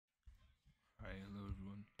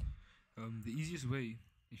The easiest way,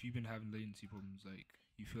 if you've been having latency problems, like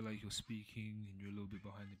you feel like you're speaking and you're a little bit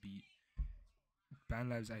behind the beat,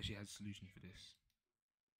 bandlabs actually has a solution for this.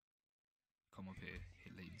 Come up here,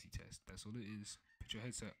 hit latency test. That's all it is. Put your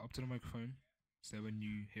headset up to the microphone, so that when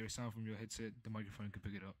you hear a sound from your headset, the microphone can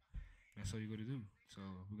pick it up. That's all you gotta do. So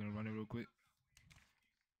we're gonna run it real quick.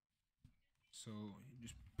 So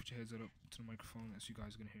just put your headset up to the microphone, as you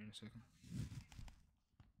guys are gonna hear in a second.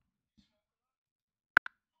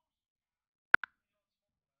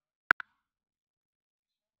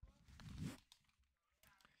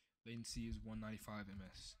 Latency is 195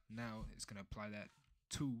 ms. Now it's gonna apply that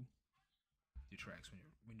to your tracks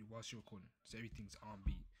whilst you're recording. So everything's on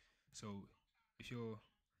beat. So if your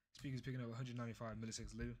speaker's picking up 195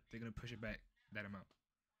 milliseconds later, they're gonna push it back that amount.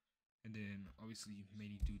 And then obviously you may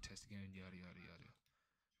need to do test again, yada yada yada.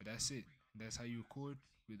 But that's it. That's how you record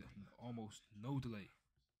with almost no delay.